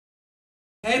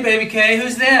Hey, baby Kay,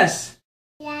 who's this?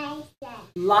 Elijah.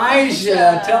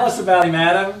 Elijah. Tell us about him,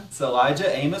 Adam. It's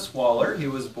Elijah Amos Waller. He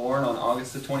was born on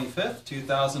August the 25th,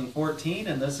 2014,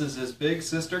 and this is his big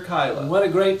sister, Kyla. What a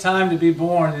great time to be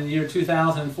born in the year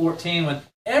 2014 when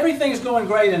everything's going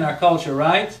great in our culture,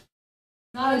 right?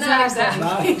 Not exactly.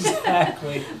 Not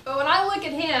exactly. But when I look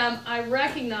at him, I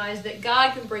recognize that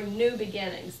God can bring new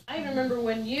beginnings. I remember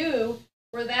when you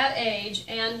were that age,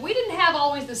 and we didn't have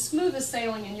always the smoothest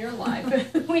sailing in your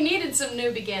life. We needed some new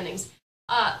beginnings.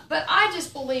 But I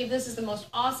just believe this is the most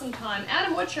awesome time.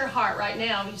 Adam, what's your heart right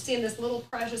now? You've seen this little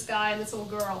precious guy and this little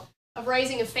girl of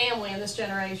raising a family in this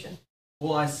generation.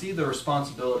 Well, I see the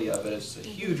responsibility of it. It's a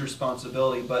huge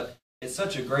responsibility, but it's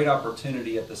such a great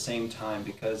opportunity at the same time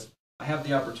because we have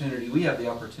the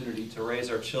opportunity to raise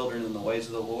our children in the ways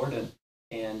of the Lord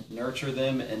and nurture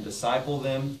them and disciple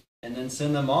them and then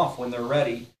send them off when they're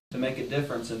ready to make a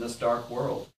difference in this dark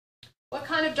world. What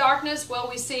kind of darkness? Well,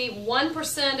 we see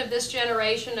 1% of this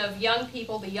generation of young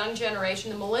people, the young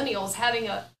generation, the millennials, having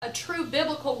a true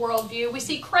biblical worldview. We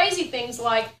see crazy things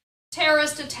like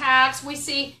terrorist attacks. We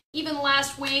see, even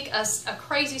last week, a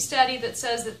crazy study that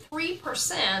says that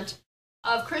 3%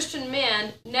 of Christian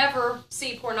men never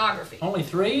see pornography. Only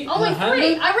 3? Only 3. I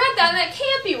read that, and that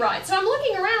can't be right. So I'm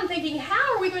looking around thinking,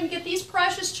 how are we going to get these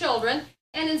precious children?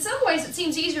 And in some ways, it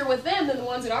seems easier with them than the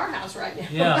ones at our house right now.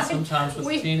 Yeah, right? sometimes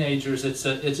with teenagers, it's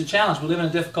a challenge. We live in a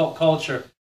difficult culture.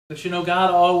 But you know,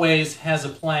 God always has a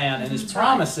plan, and His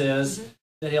promise is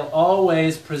that He'll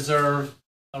always preserve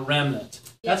a remnant.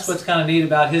 That's what's kind of neat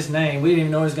about His name. We didn't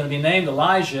even know He was going to be named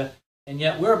Elijah, and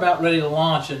yet we're about ready to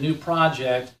launch a new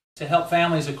project to help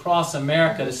families across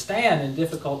America to stand in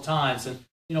difficult times. And,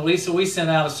 you know, Lisa, we sent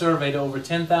out a survey to over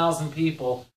 10,000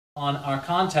 people on our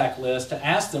contact list to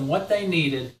ask them what they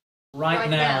needed right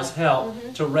now as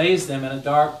help to raise them in a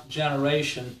dark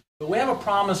generation. But we have a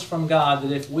promise from God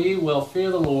that if we will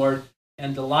fear the Lord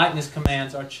and delight in His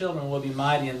commands, our children will be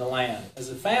mighty in the land. As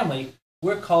a family,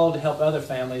 we're called to help other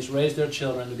families raise their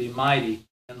children to be mighty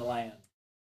in the land.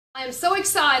 I am so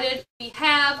excited. We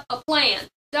have a plan.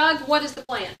 Doug, what is the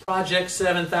plan? Project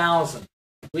 7000.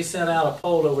 We sent out a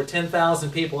poll to over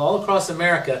 10,000 people all across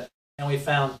America, and we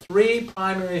found 3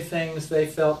 primary things they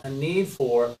felt a need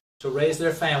for to raise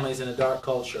their families in a dark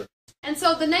culture. And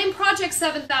so the name Project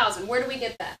 7000, where do we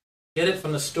get that? Get it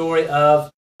from the story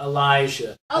of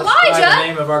Elijah. Elijah? That's why the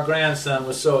name of our grandson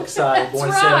was so excited,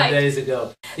 born 7 days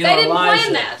ago. You they know, didn't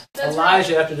plan that. That's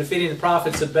Elijah, right. After defeating the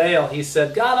prophets of Baal, he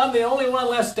said, God, I'm the only one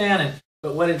left standing.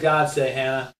 But what did God say,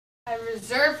 Hannah? I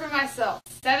reserved for myself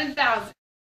 7,000,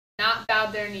 not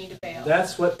bowed their knee to Baal.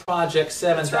 That's what Project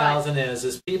 7000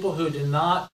 is people who do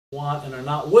not want and are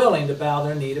not willing to bow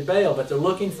their knee to Baal, but they're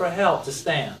looking for help to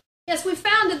stand. Yes, we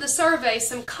found in the survey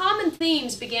some common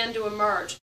themes began to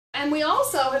emerge. And we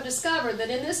also have discovered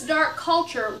that in this dark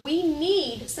culture, we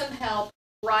need some help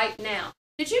right now.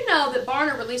 Did you know that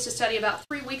Barna released a study about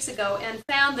 3 weeks ago and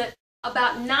found that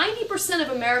about 90% of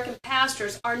American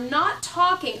pastors are not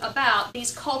talking about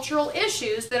these cultural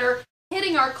issues that are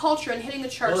hitting our culture and hitting the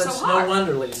church so hard? Well, it's no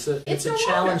wonder, Lisa. It's a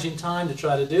challenging time to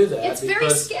try to do that. It's very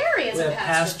scary as a pastor. We have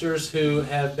pastors who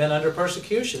have been under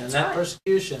persecution, and that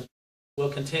persecution will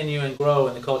continue and grow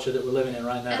in the culture that we're living in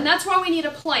right now. And that's why we need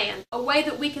a plan, a way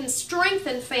that we can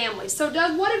strengthen families. So,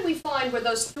 Doug, what did we find were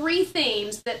those 3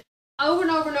 themes that over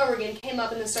and over and over again came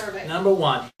up in the survey? Number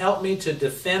 1, help me to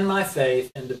defend my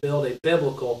faith and to build a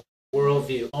biblical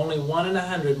worldview. Only 1 in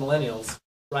 100 millennials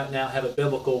right now have a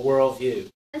biblical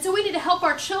worldview. And so we need to help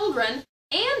our children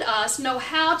and us know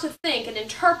how to think and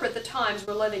interpret the times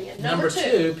we're living in. Number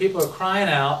 2, people are crying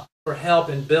out for help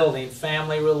in building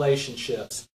family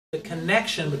relationships. The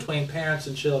connection between parents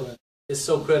and children is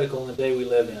so critical in the day we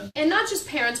live in. And not just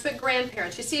parents, but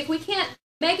grandparents. You see, if we can't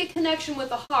make a connection with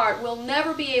the heart, we'll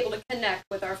never be able to connect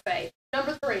with our faith.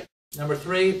 Number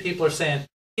 3, people are saying,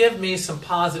 give me some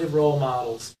positive role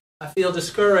models. I feel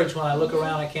discouraged when I look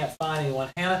around, I can't find anyone.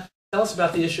 Hannah, tell us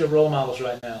about the issue of role models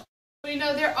right now. Well, you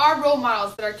know, there are role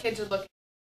models that our kids are looking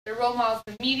at. There are role models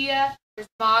for media, there's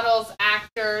models,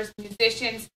 actors,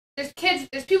 musicians. There's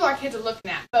people our kids are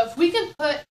looking at. But if we can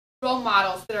put role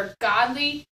models that are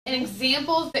godly and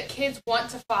examples that kids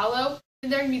want to follow, then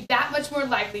they're going to be that much more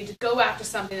likely to go after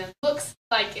something that looks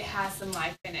like it has some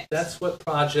life in it. That's what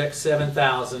Project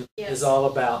 7000 is all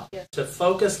about, to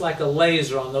focus like a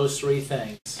laser on those 3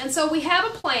 things. And so we have a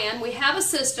plan, we have a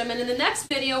system, and in the next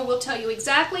video we'll tell you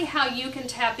exactly how you can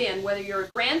tap in, whether you're a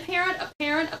grandparent, a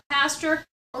parent, a pastor,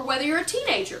 or whether you're a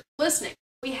teenager listening.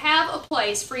 We have a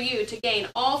place for you to gain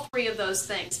all 3 of those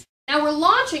things. Now we're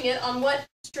launching it on what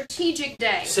strategic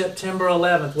day? September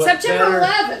 11th. What September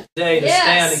better 11th. day to Yes.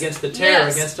 stand against the terror,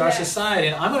 Yes. against our Yes. society.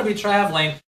 And I'm going to be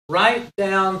traveling right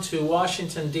down to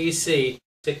Washington, D.C.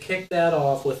 to kick that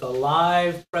off with a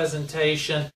live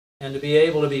presentation and to be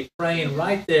able to be praying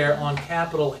right there on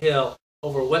Capitol Hill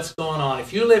over what's going on.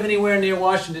 If you live anywhere near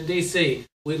Washington, D.C.,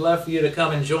 we'd love for you to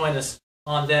come and join us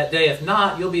on that day. If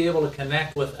not, you'll be able to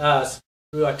connect with us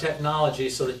through our technology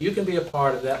so that you can be a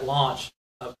part of that launch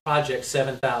of Project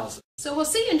 7000. So we'll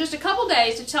see you in just a couple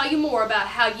days to tell you more about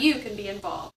how you can be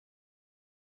involved.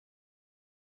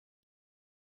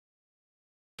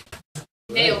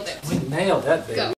 Nailed it. We nailed that, baby. Go.